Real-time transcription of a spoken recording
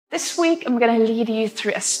This week, I'm going to lead you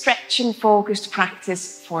through a stretching focused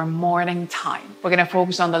practice for morning time. We're going to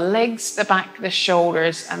focus on the legs, the back, the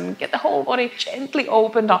shoulders, and get the whole body gently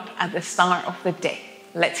opened up at the start of the day.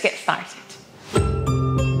 Let's get started.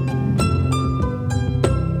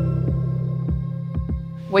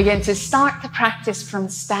 We're going to start the practice from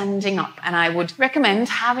standing up, and I would recommend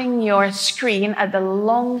having your screen at the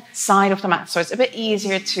long side of the mat, so it's a bit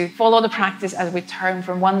easier to follow the practice as we turn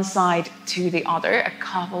from one side to the other a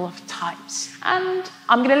couple of times. And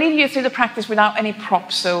I'm going to lead you through the practice without any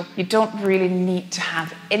props, so you don't really need to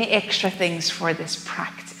have any extra things for this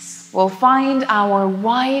practice. We'll find our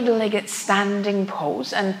wide-legged standing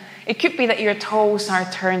pose, and it could be that your toes are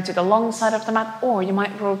turned to the long side of the mat, or you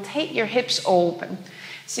might rotate your hips open.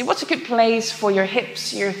 See, what's a good place for your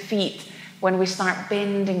hips, your feet, when we start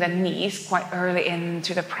bending the knees quite early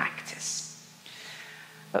into the practice?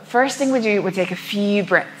 But first thing we do, we take a few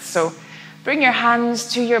breaths. So bring your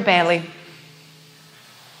hands to your belly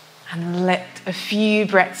and let a few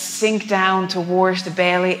breaths sink down towards the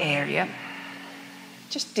belly area.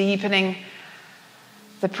 Just deepening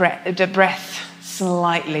the breath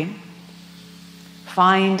slightly.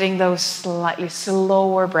 Finding those slightly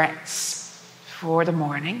slower breaths for the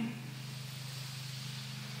morning.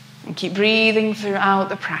 And keep breathing throughout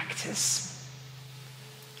the practice.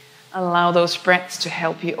 Allow those breaths to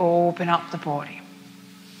help you open up the body.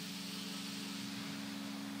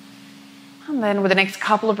 And then with the next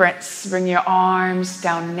couple of breaths, bring your arms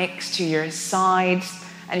down next to your sides,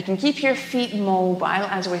 and you can keep your feet mobile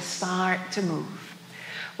as we start to move.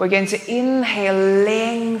 We're going to inhale,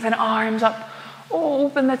 lengthen arms up,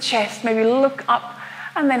 open the chest, maybe look up.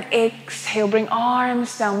 And then exhale, bring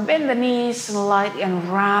arms down, bend the knees slightly and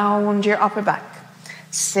round your upper back.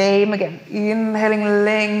 Same again, inhaling,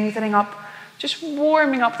 lengthening up, just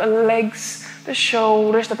warming up the legs, the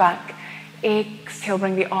shoulders, the back. Exhale,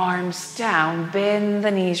 bring the arms down, bend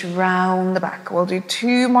the knees, round the back. We'll do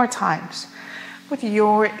 2 more times. With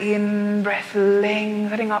your in-breath,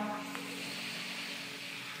 lengthening up.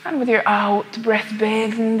 And with your out-breath,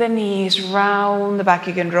 bend the knees, round the back.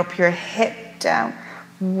 You can drop your hip down.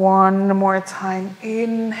 1 more time,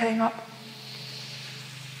 inhaling up.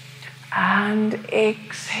 And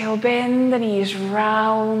exhale, bend the knees,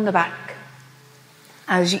 round the back.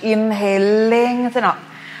 As you inhale, lengthen up.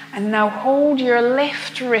 And now hold your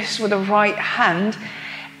left wrist with the right hand.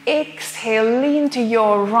 Exhale, lean to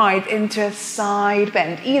your right into a side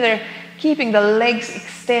bend. Either keeping the legs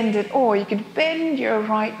extended, or you could bend your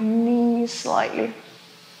right knee slightly.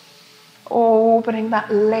 Opening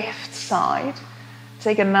that left side.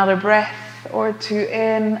 Take another breath or 2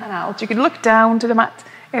 in and out. You could look down to the mat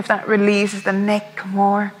if that releases the neck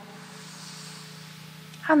more.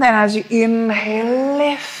 And then as you inhale,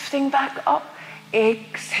 lifting back up.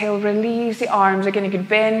 Exhale, release the arms. Again, you could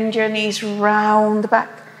bend your knees round the back.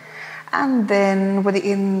 And then with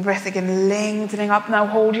the in-breath again, lengthening up. Now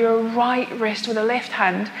hold your right wrist with the left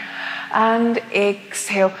hand. And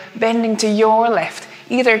exhale, bending to your left.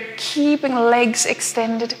 Either keeping legs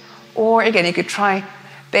extended, or again, you could try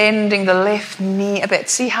bending the left knee a bit.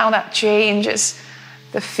 See how that changes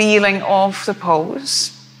the feeling of the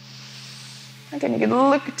pose. Again, you can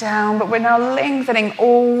look down, but we're now lengthening,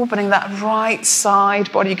 opening that right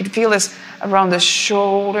side body. You can feel this around the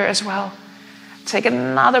shoulder as well. Take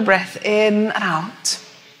another breath in and out.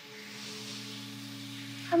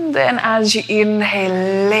 And then as you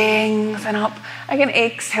inhale, lengthen up. Again,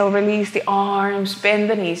 exhale, release the arms, bend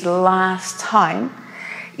the knees. Last time.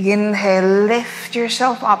 Inhale, lift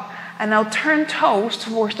yourself up, and now turn toes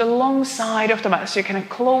towards the long side of the mat. So you're kind of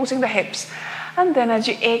closing the hips. And then as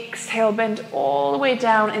you exhale, bend all the way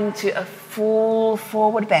down into a full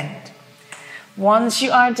forward bend. Once you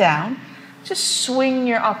are down, just swing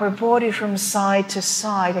your upper body from side to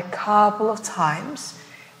side a couple of times.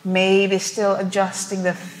 Maybe still adjusting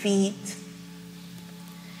the feet.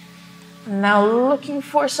 Now looking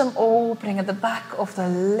for some opening at the back of the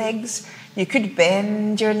legs. You could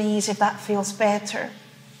bend your knees if that feels better.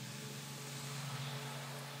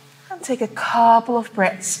 And take a couple of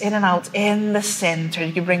breaths in and out in the center.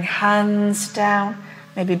 You can bring hands down,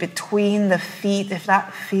 maybe between the feet if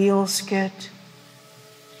that feels good.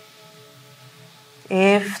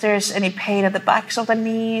 If there's any pain at the backs of the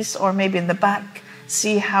knees or maybe in the back,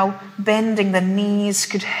 see how bending the knees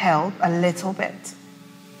could help a little bit.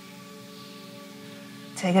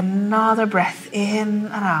 Take another breath in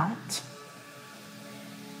and out.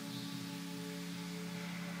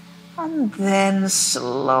 And then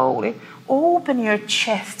slowly open your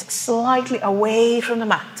chest slightly away from the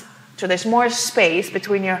mat. So there's more space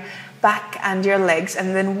between your back and your legs.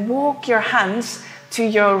 And then walk your hands to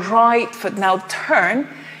your right foot. Now turn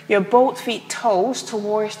your both feet toes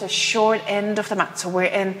towards the short end of the mat. So we're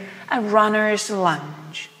in a runner's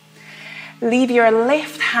lunge. Leave your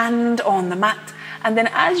left hand on the mat, and then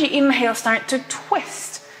as you inhale, start to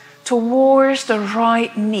twist towards the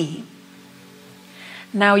right knee.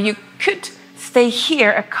 Now you could stay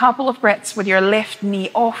here a couple of breaths with your left knee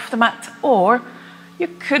off the mat, or you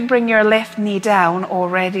could bring your left knee down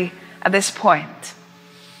already at this point.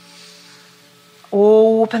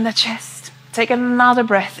 Open the chest. Take another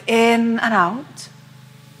breath in and out.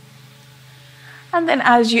 And then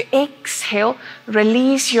as you exhale,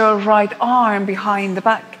 release your right arm behind the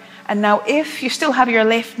back. And now if you still have your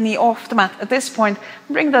left knee off the mat, at this point,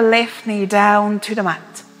 bring the left knee down to the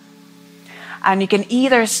mat. And you can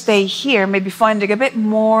either stay here, maybe finding a bit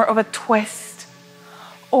more of a twist,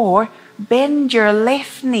 or bend your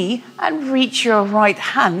left knee and reach your right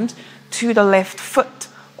hand to the left foot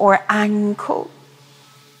or ankle.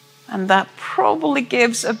 And that probably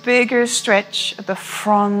gives a bigger stretch at the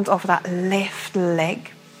front of that left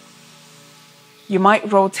leg. You might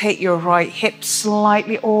rotate your right hip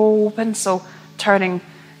slightly open, so turning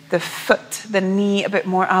the foot, the knee a bit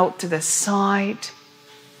more out to the side.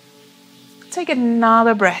 Take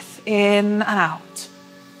another breath in and out.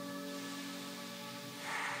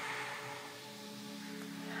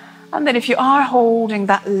 And then if you are holding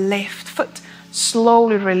that left foot,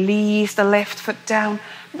 slowly release the left foot down.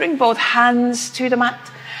 Bring both hands to the mat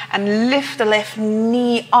and lift the left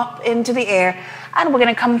knee up into the air. And we're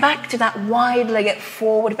going to come back to that wide-legged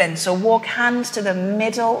forward bend. So walk hands to the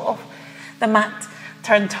middle of the mat.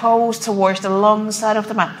 Turn toes towards the long side of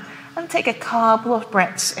the mat. And take a couple of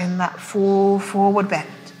breaths in that full forward bend.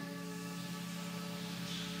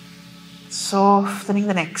 Softening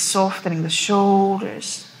the neck, softening the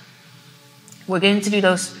shoulders. We're going to do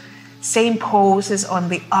those same poses on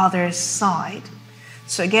the other side.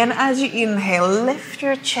 So again, as you inhale, lift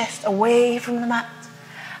your chest away from the mat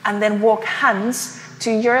and then walk hands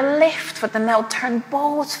to your left foot, and now turn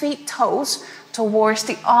both feet toes towards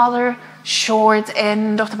the other short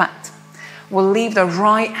end of the mat. We'll leave the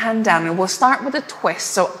right hand down and we'll start with a twist.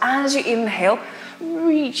 So as you inhale,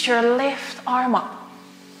 reach your left arm up,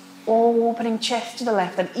 opening chest to the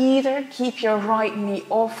left, and either keep your right knee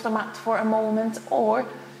off the mat for a moment, or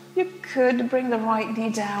you could bring the right knee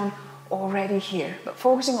down already here, but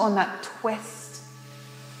focusing on that twist,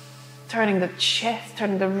 turning the chest,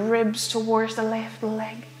 turning the ribs towards the left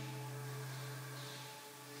leg.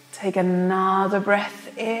 Take another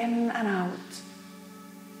breath in and out.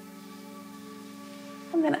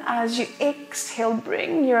 And then as you exhale,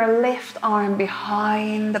 bring your left arm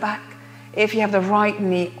behind the back. If you have the right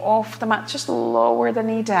knee off the mat, just lower the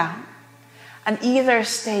knee down. And either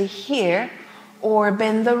stay here or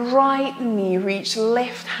bend the right knee, reach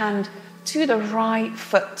left hand to the right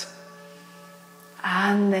foot.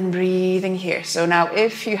 And then breathing here. So now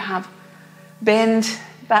if you have bent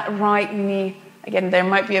that right knee, again, there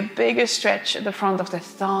might be a bigger stretch at the front of the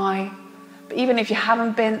thigh. But even if you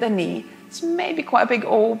haven't bent the knee, it's maybe quite a big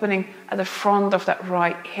opening at the front of that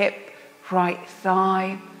right hip, right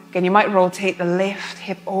thigh. Again, you might rotate the left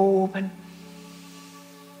hip open.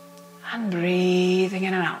 And breathing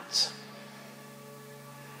in and out.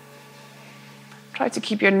 Try to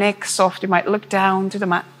keep your neck soft. You might look down to the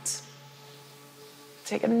mat.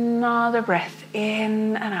 Take another breath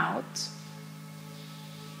in and out.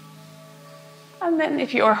 And then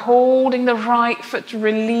if you are holding the right foot,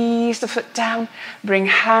 release the foot down. Bring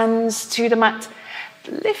hands to the mat.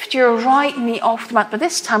 Lift your right knee off the mat. But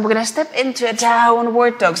this time we're going to step into a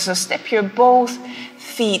downward dog. So step your both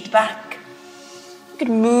feet back. You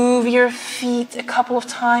can move your feet a couple of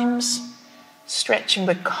times. Stretching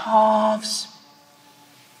the calves.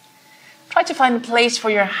 Try to find a place for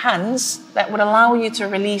your hands that would allow you to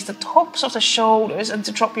release the tops of the shoulders and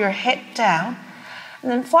to drop your head down. And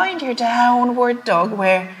then find your downward dog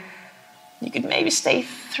where you could maybe stay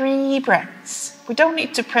 3 breaths. We don't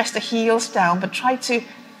need to press the heels down, but try to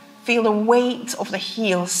feel the weight of the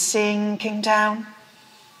heels sinking down.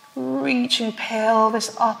 Reaching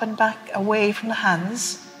pelvis up and back away from the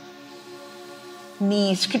hands.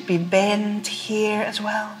 Knees could be bent here as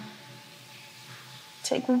well.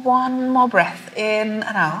 Take one more breath in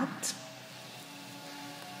and out.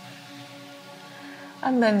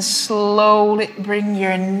 And then slowly bring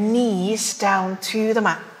your knees down to the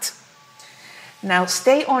mat. Now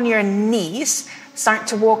stay on your knees. Start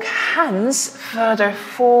to walk hands further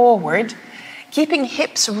forward. Keeping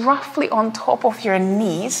hips roughly on top of your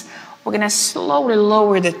knees. We're going to slowly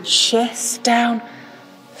lower the chest down.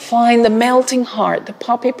 Find the melting heart, the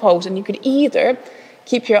puppy pose. And you could either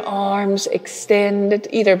keep your arms extended,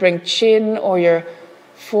 either bring chin or your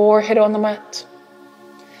forehead on the mat.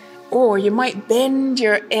 Or you might bend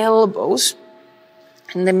your elbows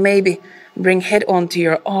and then maybe bring head onto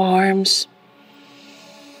your arms.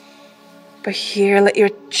 But here, let your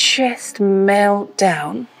chest melt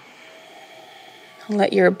down. And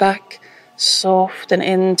let your back soften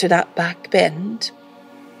into that back bend.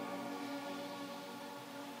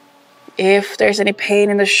 If there's any pain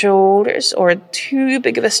in the shoulders or too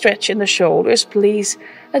big of a stretch in the shoulders, please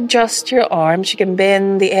adjust your arms. You can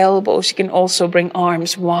bend the elbows. You can also bring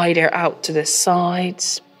arms wider out to the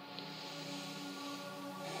sides.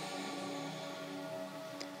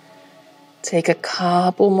 Take a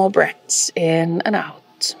couple more breaths in and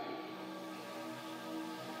out.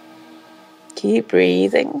 Keep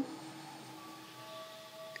breathing.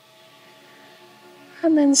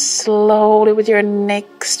 And then slowly with your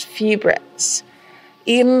next few breaths,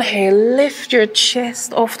 inhale, lift your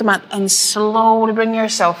chest off the mat and slowly bring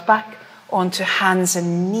yourself back onto hands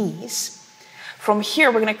and knees. From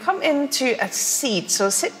here, we're going to come into a seat. So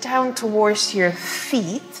sit down towards your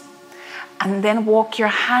feet and then walk your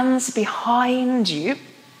hands behind you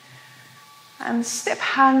and step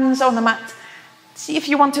hands on the mat. See if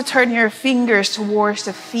you want to turn your fingers towards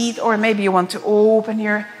the feet, or maybe you want to open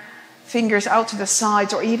your fingers out to the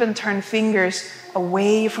sides, or even turn fingers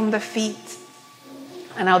away from the feet.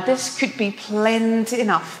 And now this could be plenty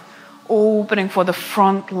enough opening for the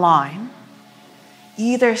front line.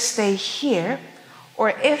 Either stay here, or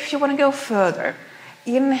if you want to go further,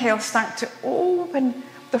 inhale, start to open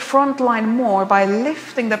the front line more by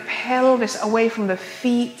lifting the pelvis away from the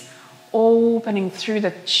feet, opening through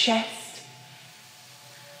the chest.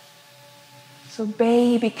 So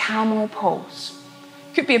baby camel pose.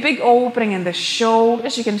 Could be a big opening in the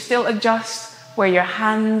shoulders. You can still adjust where your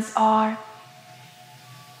hands are.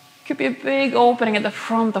 Could be a big opening at the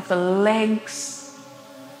front of the legs.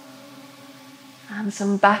 And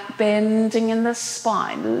some back bending in the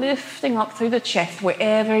spine, lifting up through the chest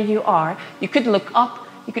wherever you are. You could look up.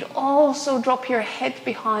 You could also drop your head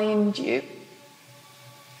behind you.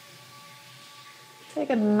 Take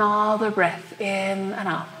another breath in and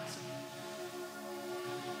out.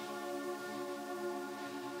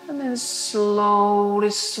 And then slowly,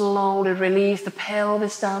 slowly release the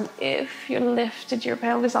pelvis down if you lifted your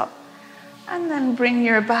pelvis up. And then bring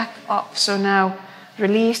your back up. So now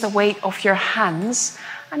release the weight of your hands.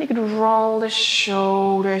 And you could roll the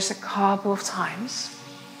shoulders a couple of times.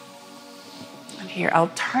 And here,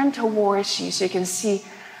 I'll turn towards you so you can see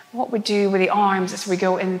what we do with the arms as we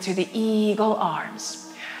go into the eagle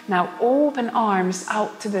arms. Now open arms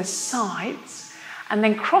out to the sides. And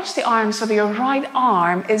then cross the arms so that your right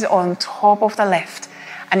arm is on top of the left.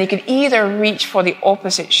 And you could either reach for the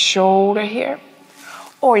opposite shoulder here,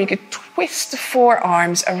 or you could twist the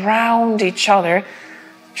forearms around each other,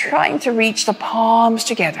 trying to reach the palms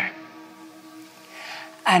together.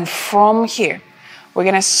 And from here, we're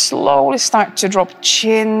going to slowly start to drop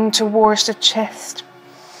chin towards the chest.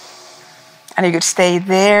 And you could stay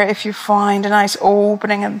there if you find a nice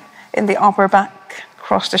opening in the upper back,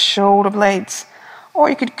 across the shoulder blades. Or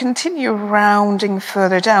you could continue rounding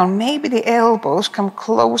further down. Maybe the elbows come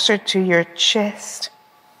closer to your chest.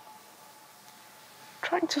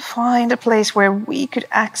 Trying to find a place where we could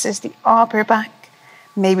access the upper back,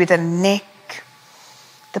 maybe the neck,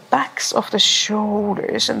 the backs of the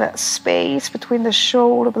shoulders, and that space between the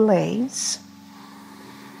shoulder blades.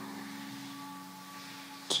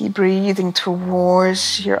 Keep breathing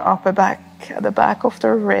towards your upper back, at the back of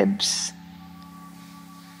the ribs.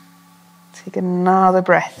 Take another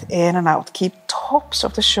breath in and out. Keep tops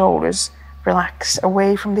of the shoulders relaxed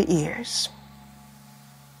away from the ears.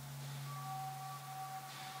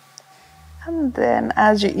 And then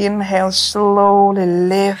as you inhale, slowly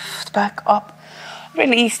lift back up.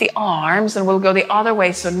 Release the arms and we'll go the other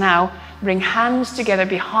way. So now bring hands together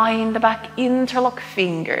behind the back, interlock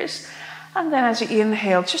fingers. And then as you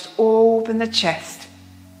inhale, just open the chest.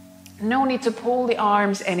 No need to pull the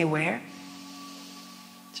arms anywhere.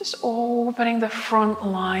 Just opening the front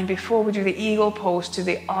line before we do the eagle pose to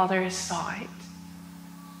the other side.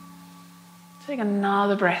 Take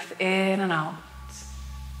another breath in and out.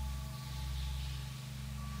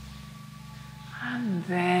 And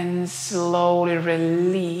then slowly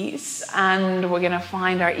release. And we're going to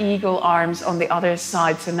find our eagle arms on the other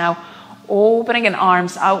side. So now opening an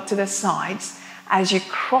arms out to the sides. As you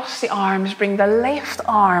cross the arms, bring the left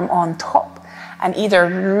arm on top. And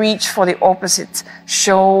either reach for the opposite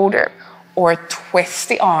shoulder or twist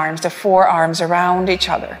the arms, the forearms around each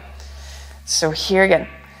other. So here again,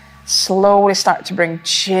 slowly start to bring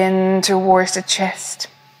chin towards the chest.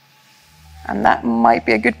 And that might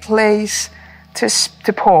be a good place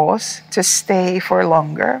to pause, to stay for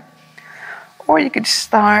longer. Or you could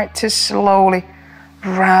start to slowly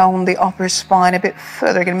round the upper spine a bit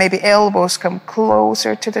further. Again, maybe elbows come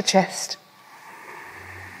closer to the chest.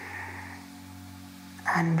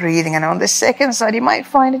 And breathing. And on the second side, you might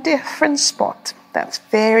find a different spot. That's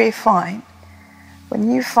very fine. When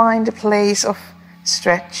you find a place of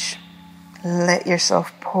stretch, let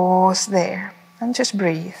yourself pause there and just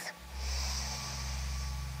breathe.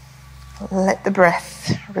 Let the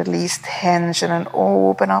breath release tension and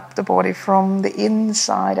open up the body from the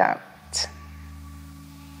inside out.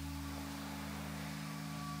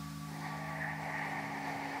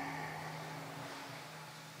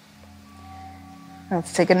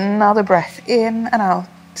 Let's take another breath in and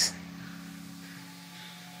out.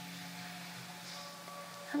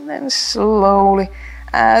 And then slowly,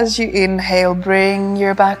 as you inhale, bring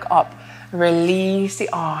your back up. Release the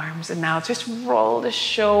arms. And now just roll the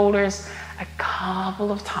shoulders a couple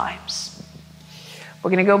of times.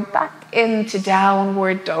 We're going to go back into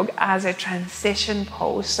downward dog as a transition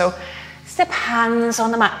pose. So step hands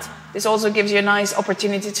on the mat. This also gives you a nice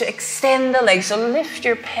opportunity to extend the legs. So lift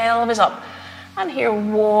your pelvis up. And here,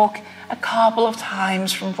 walk a couple of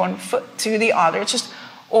times from one foot to the other. Just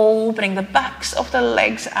opening the backs of the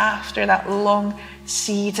legs after that long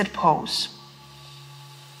seated pose.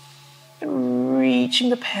 Reaching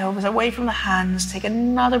the pelvis away from the hands. Take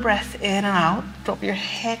another breath in and out. Drop your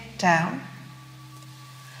head down.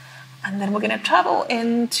 And then we're going to travel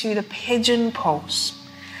into the pigeon pose.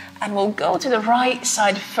 And we'll go to the right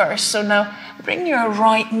side first. So now bring your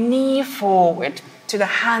right knee forward to the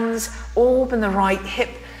hands, open the right hip,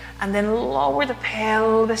 and then lower the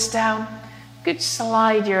pelvis down. Good,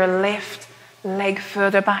 slide your left leg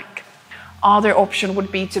further back. Other option would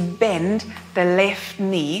be to bend the left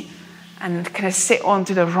knee and kind of sit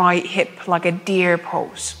onto the right hip like a deer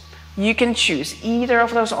pose. You can choose either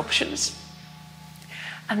of those options.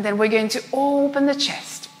 And then we're going to open the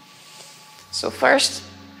chest. So first,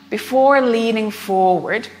 before leaning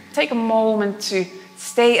forward, take a moment to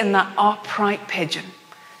stay in that upright pigeon.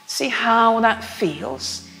 See how that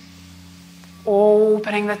feels.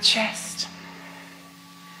 Opening the chest.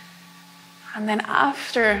 And then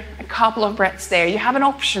after a couple of breaths there, you have an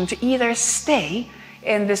option to either stay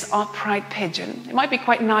in this upright pigeon. It might be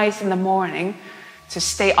quite nice in the morning to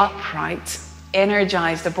stay upright,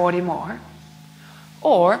 energize the body more.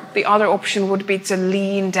 Or the other option would be to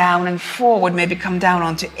lean down and forward, maybe come down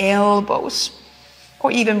onto elbows.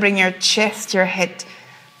 Or even bring your chest, your head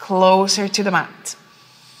closer to the mat.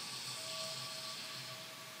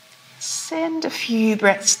 Send a few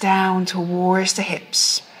breaths down towards the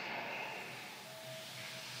hips.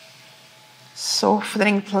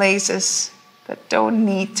 Softening places that don't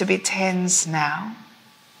need to be tense now.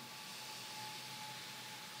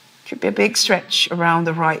 Could be a big stretch around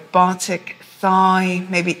the right buttock, thigh,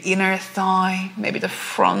 maybe inner thigh, maybe the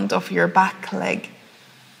front of your back leg.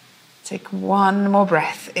 Take one more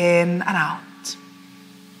breath in and out.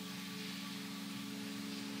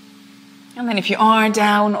 And then if you are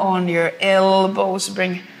down on your elbows,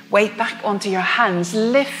 bring weight back onto your hands.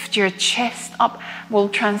 Lift your chest up. We'll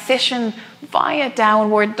transition via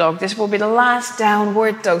downward dog. This will be the last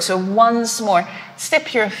downward dog. So once more,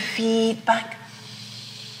 step your feet back.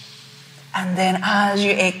 And then as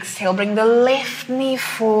you exhale, bring the left knee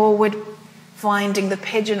forward, finding the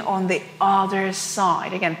pigeon on the other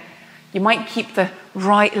side. Again, you might keep the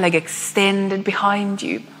right leg extended behind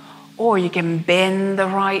you, or you can bend the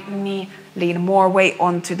right knee, lean more weight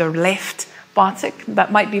onto the left buttock.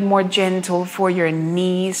 That might be more gentle for your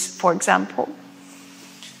knees, for example.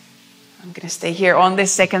 I'm going to stay here on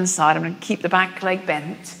this second side. I'm going to keep the back leg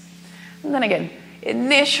bent. And then again,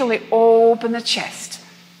 initially open the chest.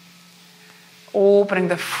 Opening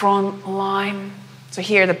the front line. So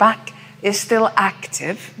here the back is still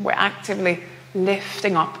active. We're actively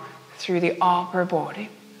lifting up through the upper body.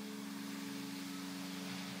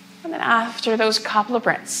 And then after those couple of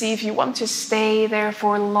breaths, see if you want to stay there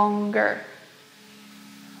for longer.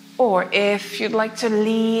 Or if you'd like to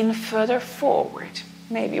lean further forward.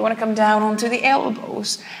 Maybe you want to come down onto the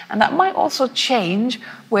elbows. And that might also change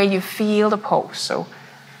where you feel the pose. So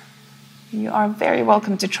you are very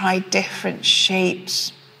welcome to try different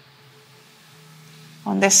shapes.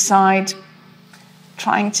 On this side,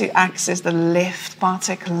 trying to access the left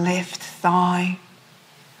buttock, left thigh.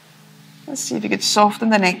 Let's see if you could soften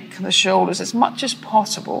the neck and the shoulders as much as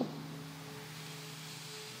possible.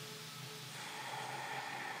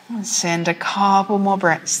 And send a couple more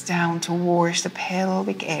breaths down towards the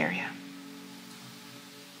pelvic area.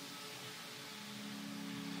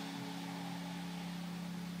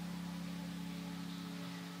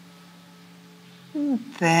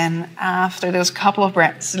 Then after those couple of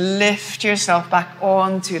breaths, lift yourself back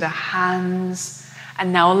onto the hands.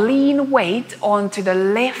 And now lean weight onto the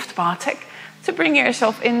left buttock to bring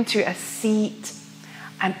yourself into a seat.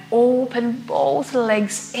 And open both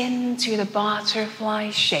legs into the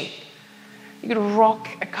butterfly shape. You could rock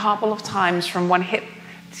a couple of times from one hip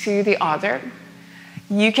to the other.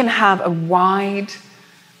 You can have a wide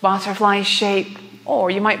butterfly shape,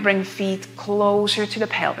 or you might bring feet closer to the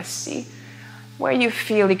pelvis. See where you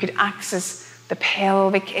feel you could access the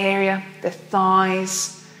pelvic area, the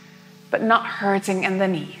thighs, but not hurting in the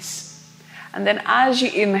knees. And then as you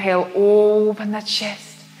inhale, open the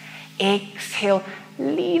chest. Exhale,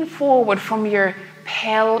 lean forward from your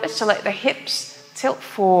pelvis to let the hips tilt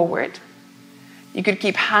forward. You could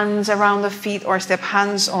keep hands around the feet or step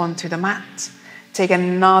hands onto the mat. Take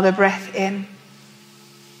another breath in.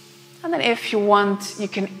 And then if you want, you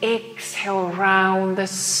can exhale round the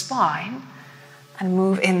spine and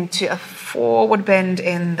move into a forward bend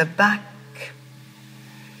in the back.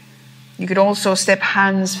 You could also step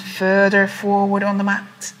hands further forward on the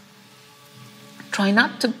mat. Try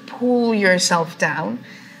not to pull yourself down.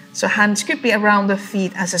 So hands could be around the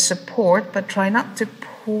feet as a support, but try not to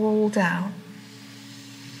pull down.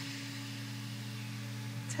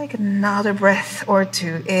 Take another breath or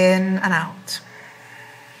two in and out.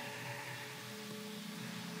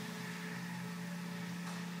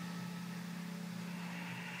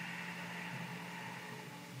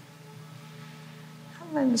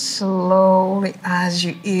 And then slowly, as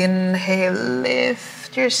you inhale,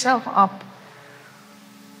 lift yourself up,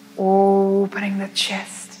 opening the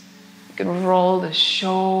chest. You can roll the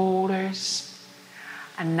shoulders.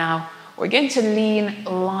 And now we're going to lean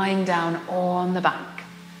lying down on the back.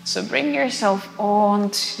 So bring yourself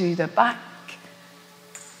onto the back.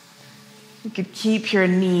 You could keep your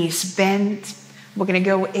knees bent. We're going to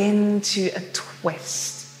go into a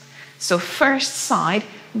twist. So first side,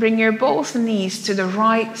 bring your both knees to the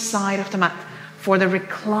right side of the mat for the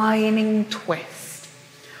reclining twist.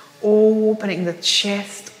 Opening the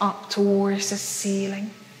chest up towards the ceiling.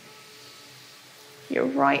 Your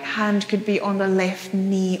right hand could be on the left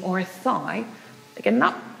knee or thigh. Again,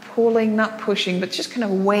 not pulling, not pushing, but just kind of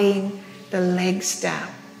weighing the legs down.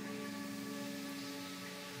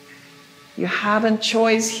 You have a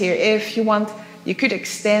choice here. If you want, you could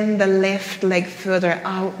extend the left leg further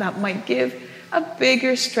out. That might give a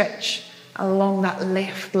bigger stretch along that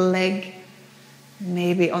left leg.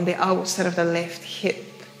 Maybe on the outside of the left hip.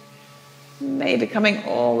 Maybe coming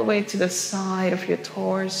all the way to the side of your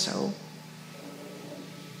torso.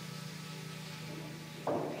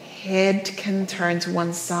 Head can turn to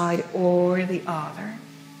one side or the other.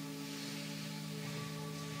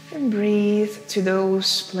 And breathe to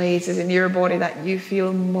those places in your body that you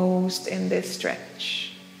feel most in this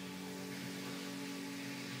stretch.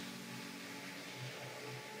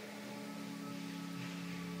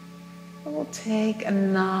 And we'll take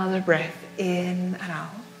another breath in and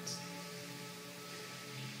out.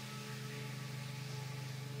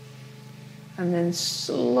 And then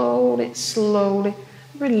slowly, slowly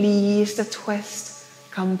release the twist.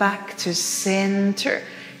 Come back to center.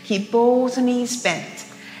 Keep both knees bent.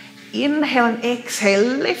 Inhale and exhale.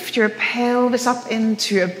 Lift your pelvis up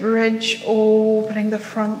into a bridge, opening the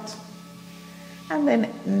front. And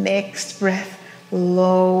then next breath,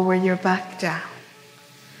 lower your back down.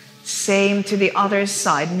 Same to the other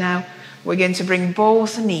side. Now we're going to bring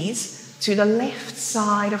both knees to the left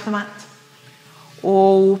side of the mat.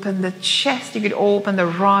 Open the chest. You could open the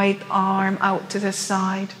right arm out to the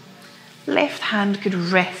side. Left hand could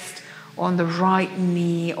rest on the right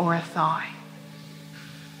knee or thigh.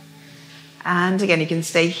 And again, you can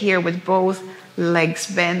stay here with both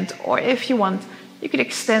legs bent, or if you want, you could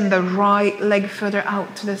extend the right leg further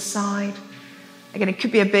out to the side. Again, it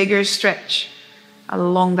could be a bigger stretch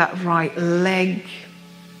along that right leg.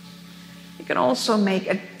 You can also make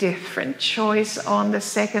a different choice on the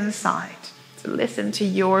second side. So listen to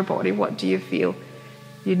your body. What do you feel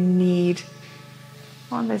you need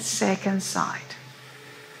on the second side?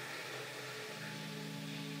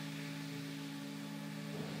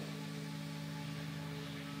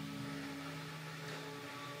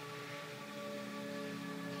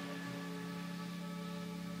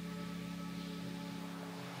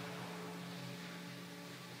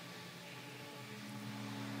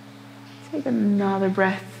 Take another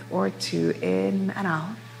breath or two in and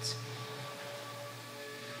out.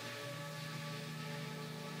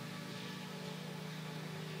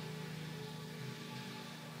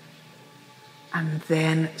 And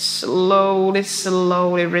then slowly,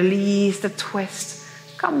 slowly release the twist.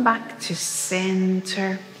 Come back to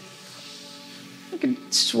center.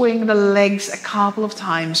 can swing the legs a couple of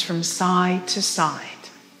times from side to side.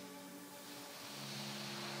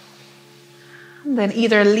 And then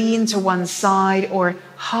either lean to one side or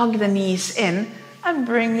hug the knees in and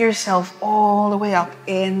bring yourself all the way up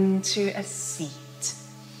into a seat.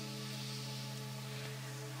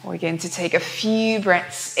 We're going to take a few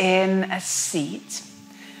breaths in a seat.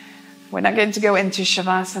 We're not going to go into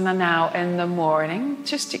Shavasana now in the morning,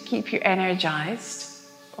 just to keep you energized.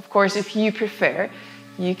 Of course, if you prefer,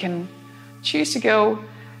 you can choose to go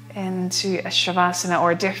into a Shavasana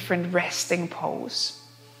or a different resting pose.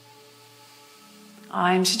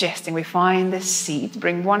 I'm suggesting we find this seat,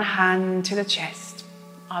 bring one hand to the chest,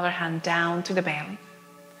 other hand down to the belly.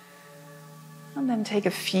 And then take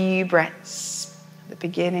a few breaths at the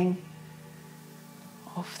beginning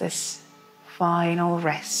of this final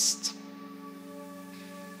rest.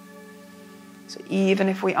 So even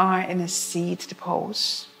if we are in a seated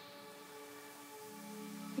pose,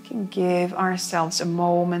 we can give ourselves a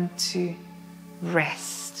moment to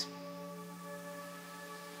rest.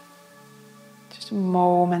 Just a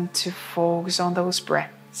moment to focus on those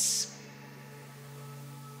breaths.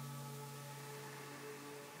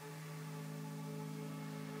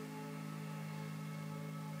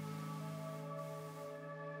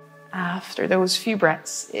 After those few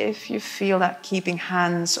breaths, if you feel that keeping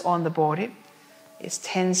hands on the body is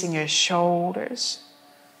tensing your shoulders,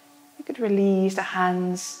 you could release the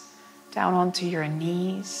hands down onto your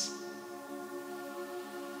knees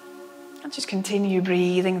and just continue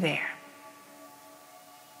breathing there.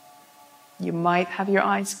 You might have your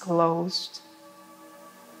eyes closed.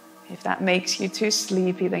 If that makes you too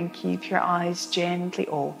sleepy, then keep your eyes gently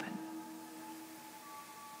open.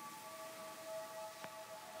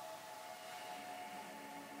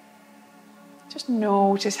 Just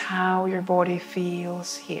notice how your body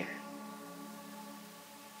feels here.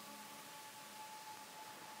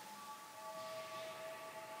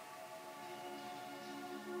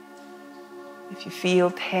 If you feel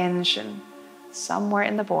tension somewhere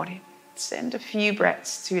in the body, send a few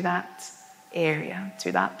breaths to that area,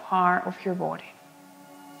 to that part of your body.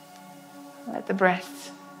 Let the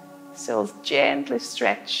breath still gently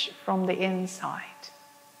stretch from the inside.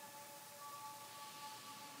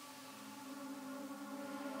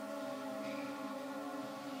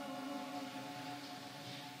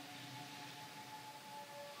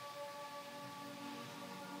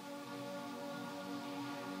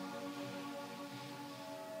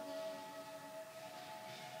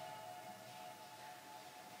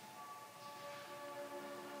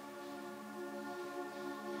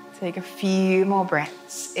 Take a few more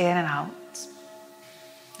breaths in and out.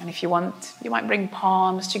 And if you want, you might bring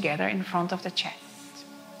palms together in front of the chest.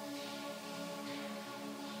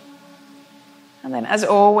 And then, as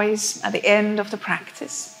always, at the end of the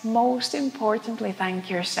practice, most importantly,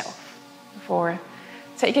 thank yourself for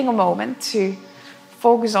taking a moment to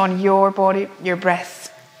focus on your body, your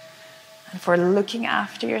breath, and for looking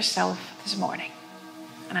after yourself this morning.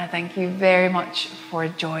 And I thank you very much for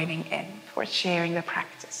joining in, for sharing the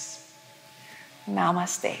practice.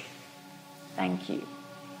 Namaste. Thank you.